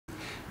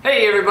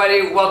Hey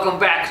everybody, welcome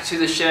back to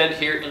the shed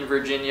here in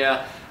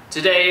Virginia.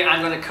 Today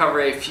I'm going to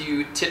cover a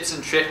few tips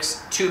and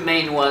tricks, two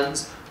main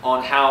ones,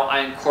 on how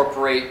I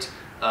incorporate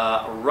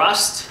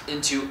rust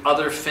into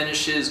other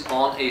finishes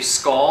on a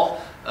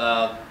skull.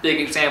 Big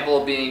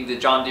example being the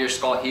John Deere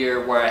skull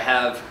here, where I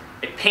have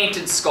a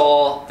painted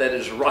skull that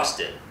is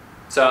rusted.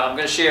 So I'm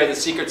going to share the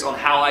secrets on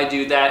how I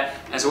do that,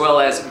 as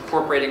well as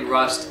incorporating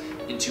rust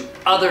into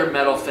other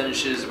metal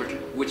finishes,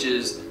 which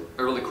is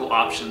a really cool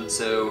option.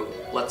 So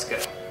let's go.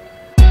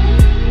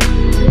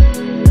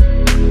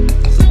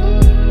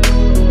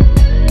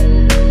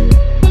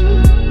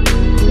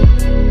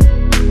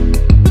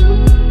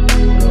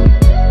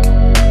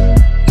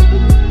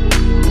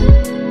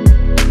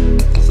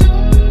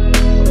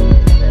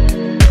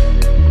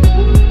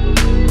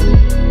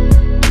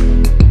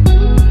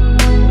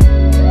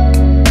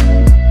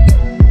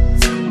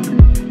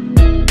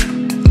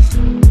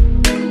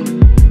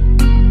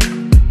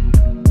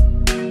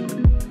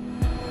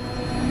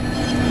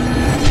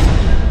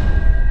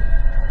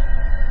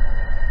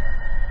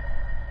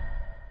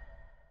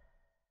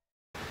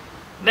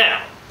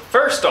 Now,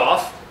 first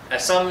off,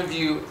 as some of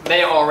you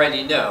may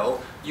already know,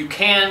 you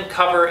can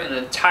cover an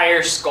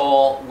entire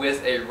skull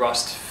with a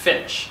rust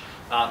finish.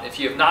 If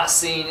you have not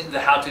seen the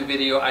how-to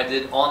video I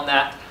did on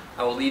that,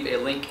 I will leave a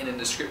link in the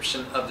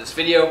description of this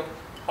video.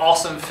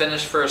 Awesome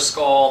finish for a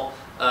skull.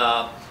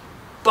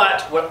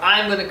 But what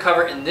I'm going to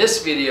cover in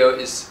this video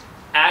is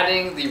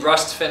adding the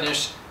rust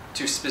finish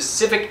to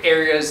specific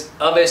areas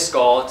of a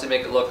skull to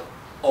make it look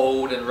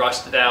old and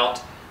rusted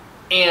out,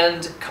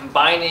 and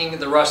combining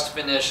the rust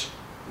finish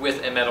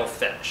with a metal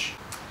finish.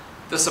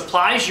 The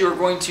supplies you're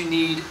going to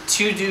need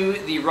to do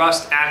the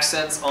rust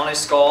accents on a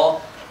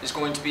skull is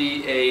going to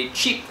be a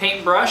cheap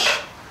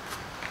paintbrush,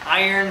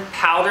 iron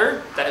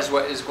powder, that is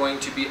what is going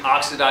to be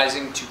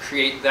oxidizing to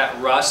create that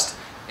rust,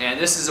 and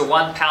this is a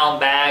 1 pound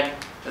bag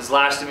that's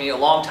lasted me a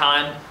long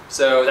time,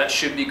 so that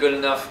should be good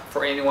enough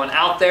for anyone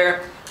out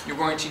there. You're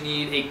going to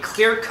need a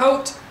clear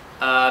coat.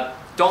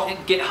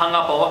 Don't get hung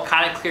up on what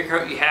kind of clear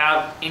coat you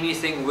have.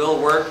 Anything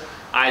will work.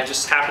 I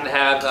just happen to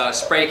have a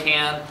spray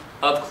can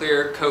of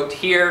clear coat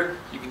here.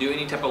 You can do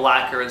any type of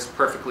lacquer, it's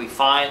perfectly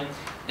fine.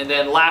 And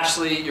then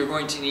lastly, you're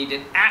going to need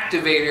an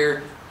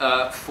activator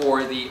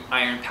for the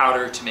iron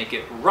powder to make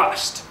it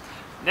rust.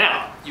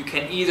 Now, you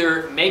can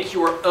either make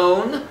your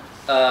own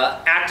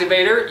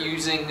activator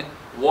using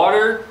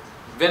water,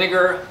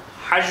 vinegar,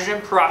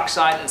 hydrogen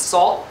peroxide, and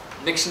salt,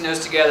 mixing those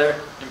together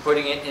and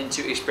putting it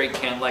into a spray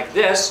can like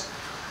this.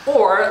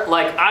 Or,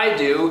 like I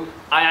do,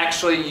 I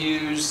actually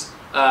use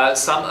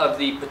some of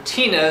the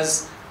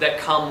patinas that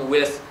come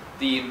with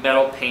the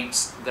metal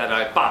paints that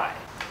I buy.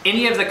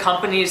 Any of the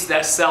companies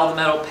that sell the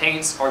metal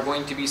paints are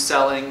going to be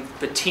selling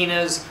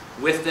patinas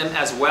with them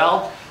as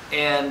well.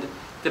 And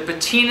the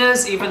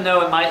patinas, even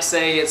though it might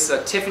say it's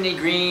a Tiffany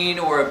green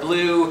or a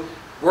blue,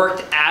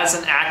 worked as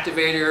an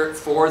activator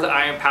for the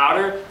iron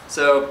powder.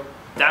 So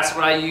that's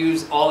what I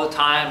use all the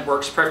time,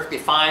 works perfectly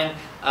fine.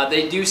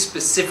 They do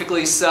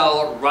specifically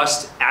sell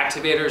rust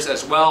activators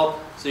as well,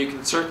 so you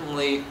can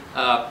certainly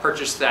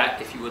purchase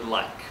that if you would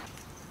like.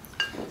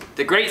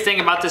 The great thing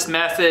about this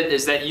method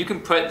is that you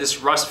can put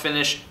this rust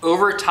finish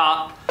over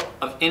top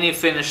of any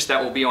finish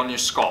that will be on your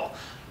skull.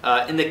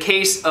 In the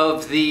case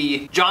of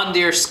the John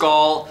Deere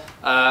skull,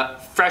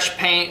 fresh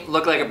paint,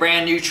 looked like a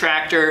brand new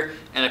tractor,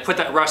 and I put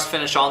that rust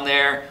finish on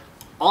there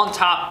on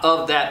top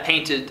of that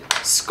painted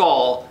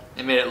skull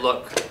and made it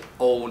look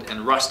old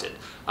and rusted.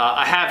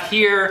 I have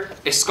here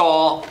a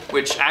skull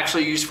which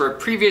actually used for a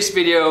previous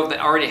video that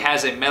already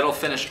has a metal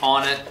finish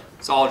on it.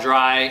 It's all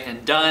dry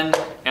and done,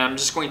 and I'm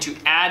just going to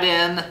add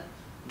in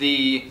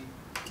the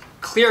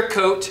clear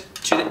coat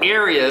to the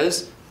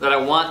areas that I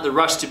want the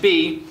rust to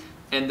be,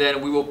 and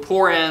then we will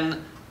pour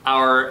in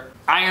our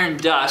iron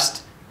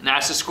dust, and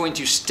that's just going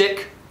to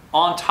stick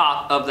on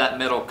top of that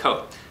metal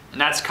coat.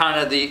 And that's kind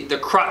of the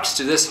crux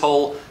to this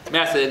whole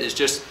method, is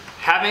just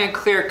having a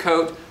clear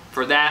coat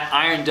for that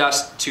iron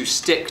dust to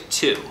stick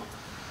to.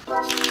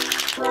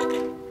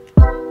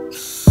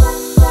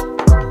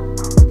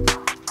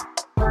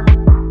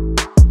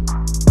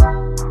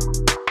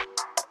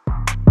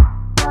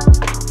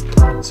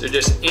 So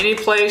just any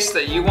place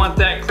that you want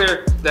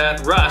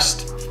that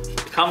rust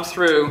to come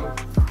through,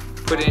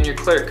 put in your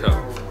clear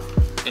coat.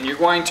 And you're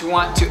going to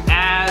want to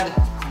add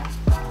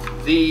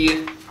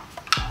the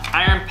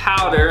iron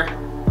powder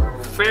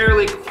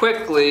fairly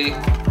quickly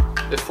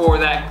before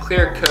that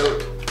clear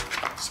coat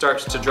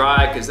starts to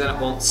dry, because then it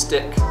won't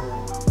stick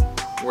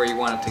where you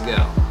want it to go.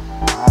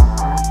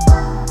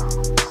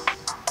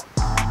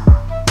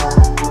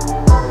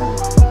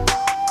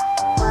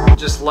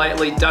 Just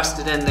lightly dust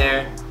it in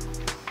there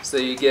so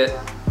you get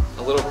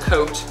a little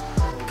coat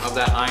of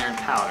that iron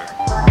powder.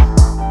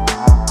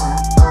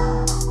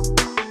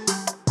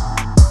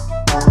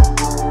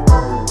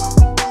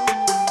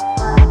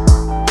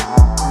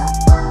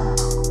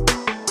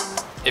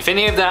 If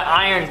any of that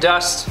iron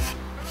dust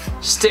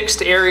sticks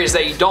to areas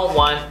that you don't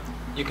want,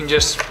 you can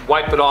just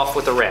wipe it off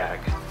with a rag.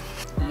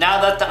 Now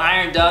that the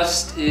iron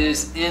dust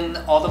is in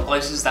all the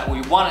places that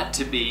we want it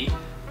to be,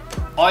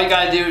 All you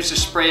gotta do is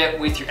just spray it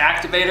with your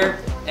activator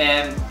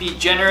and be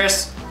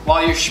generous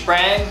while you're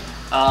spraying.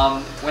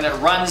 When it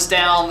runs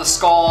down the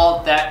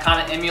skull, that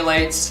kind of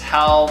emulates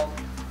how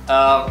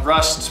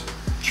rust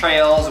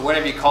trails, or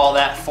whatever you call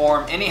that,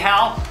 form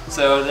anyhow.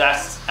 So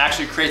that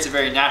actually creates a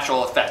very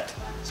natural effect.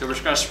 So we're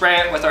just gonna spray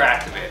it with our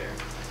activator.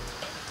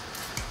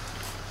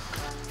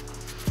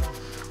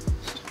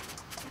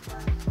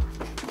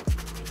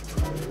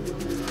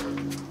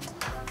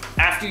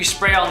 After you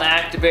spray on the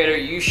activator,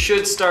 you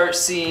should start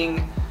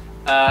seeing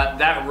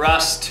that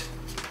rust,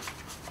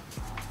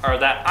 or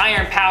that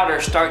iron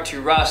powder, start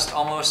to rust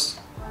almost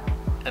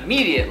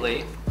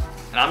immediately.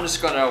 And I'm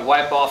just gonna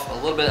wipe off a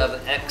little bit of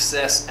the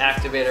excess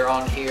activator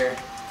on here.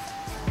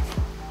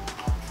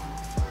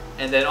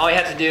 And then all you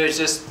have to do is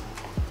just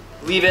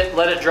leave it,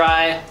 let it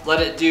dry,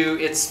 let it do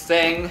its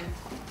thing,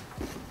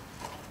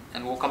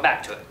 and we'll come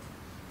back to it.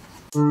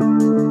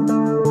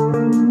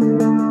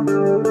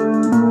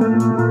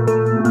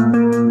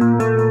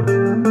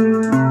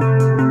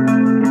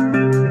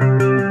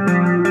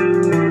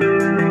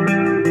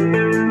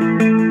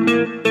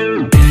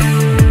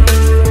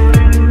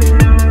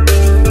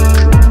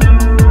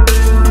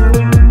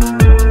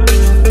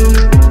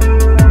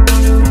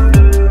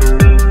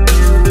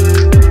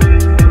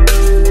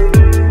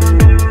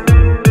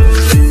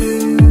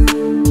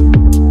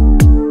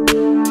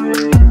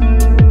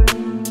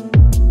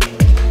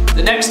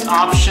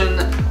 Option,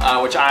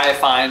 which I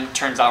find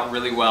turns out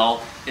really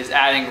well, is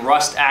adding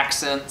rust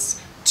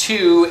accents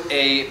to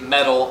a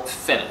metal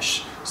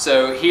finish.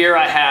 So here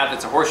I have,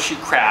 it's a horseshoe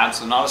crab,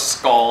 so not a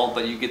skull,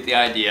 but you get the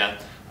idea,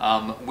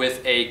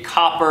 with a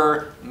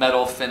copper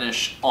metal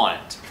finish on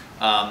it.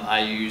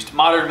 I used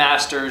Modern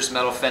Masters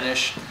metal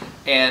finish,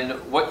 and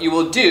what you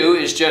will do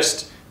is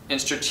just in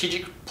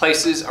strategic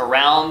places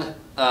around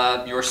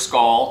your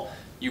skull,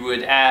 you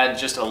would add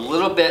just a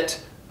little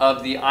bit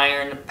of the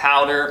iron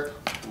powder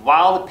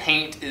while the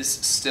paint is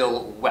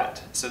still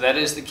wet. So that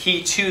is the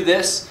key to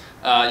this.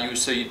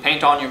 So you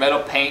paint on your metal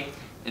paint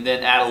and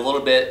then add a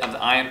little bit of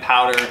the iron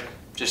powder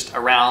just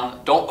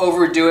around. Don't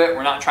overdo it.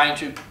 We're not trying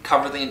to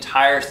cover the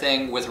entire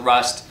thing with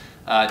rust,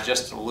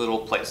 just little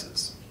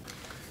places.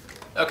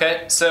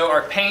 Okay, so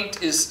our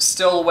paint is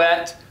still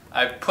wet.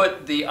 I've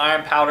put the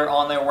iron powder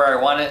on there where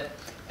I want it.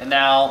 And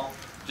now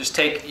just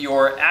take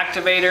your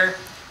activator,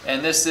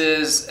 and this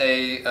is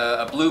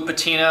a blue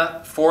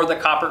patina for the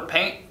copper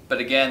paint. But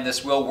again,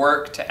 this will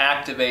work to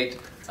activate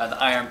the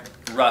iron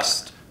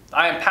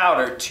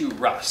powder to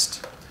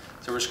rust.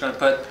 So we're just going to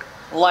put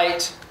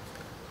light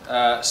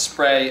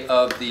spray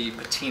of the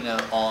patina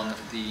on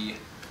the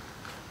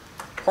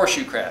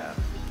horseshoe crab.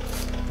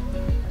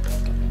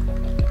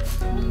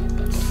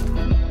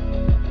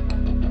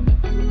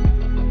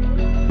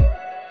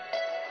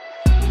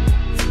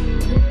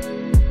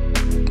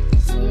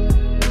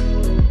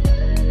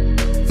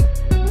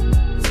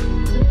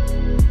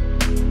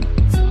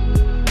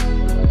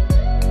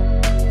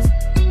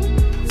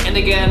 And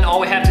again, all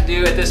we have to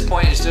do at this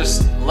point is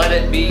just let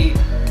it be.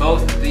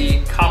 Both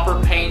the copper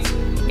paint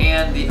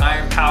and the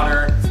iron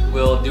powder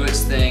will do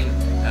its thing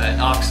and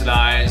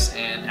oxidize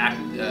and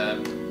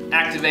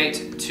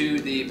activate to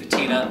the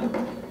patina,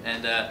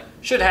 and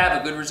should have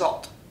a good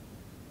result.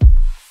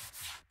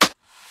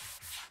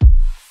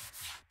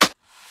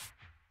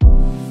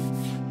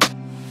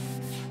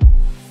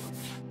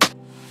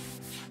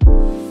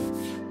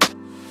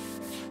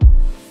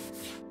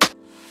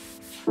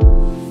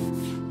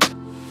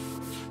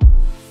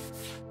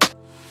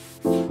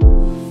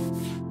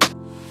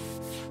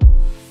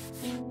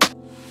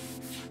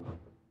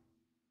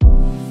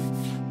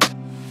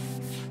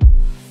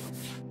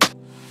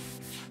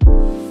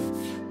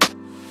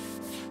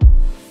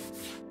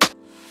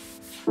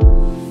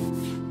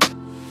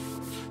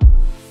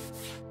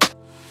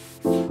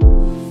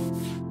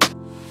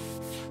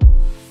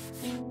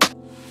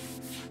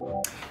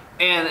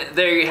 And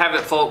there you have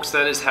it, folks.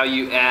 That is how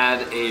you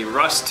add a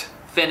rust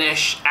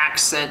finish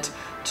accent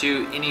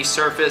to any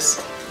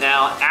surface.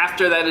 Now,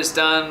 after that is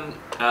done,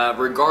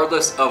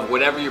 regardless of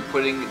whatever you're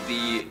putting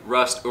the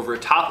rust over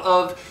top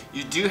of,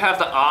 you do have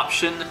the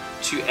option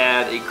to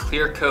add a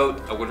clear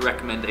coat. I would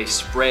recommend a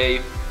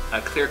spray,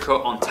 a clear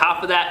coat on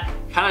top of that,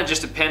 kind of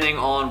just depending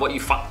on what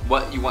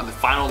you want the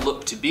final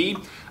look to be.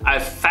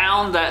 I've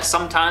found that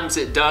sometimes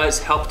it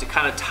does help to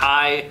kind of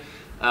tie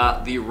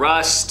the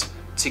rust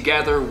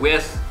together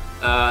with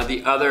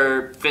the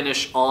other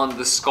finish on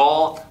the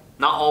skull.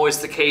 Not always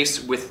the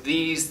case with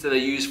these that I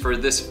use for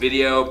this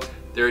video.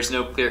 There is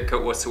no clear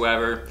coat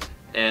whatsoever,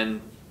 and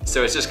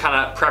so it's just kind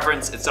of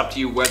preference. It's up to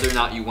you whether or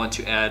not you want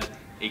to add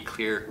a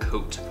clear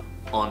coat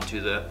onto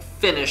the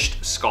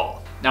finished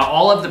skull. Now,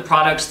 all of the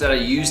products that I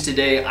used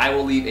today, I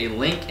will leave a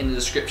link in the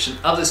description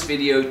of this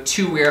video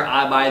to where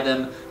I buy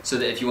them, so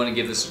that if you want to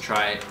give this a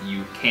try,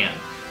 you can.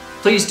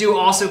 Please do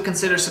also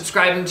consider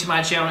subscribing to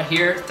my channel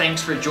here.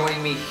 Thanks for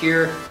joining me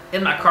here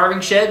in my carving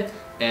shed,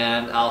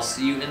 and I'll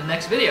see you in the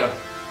next video.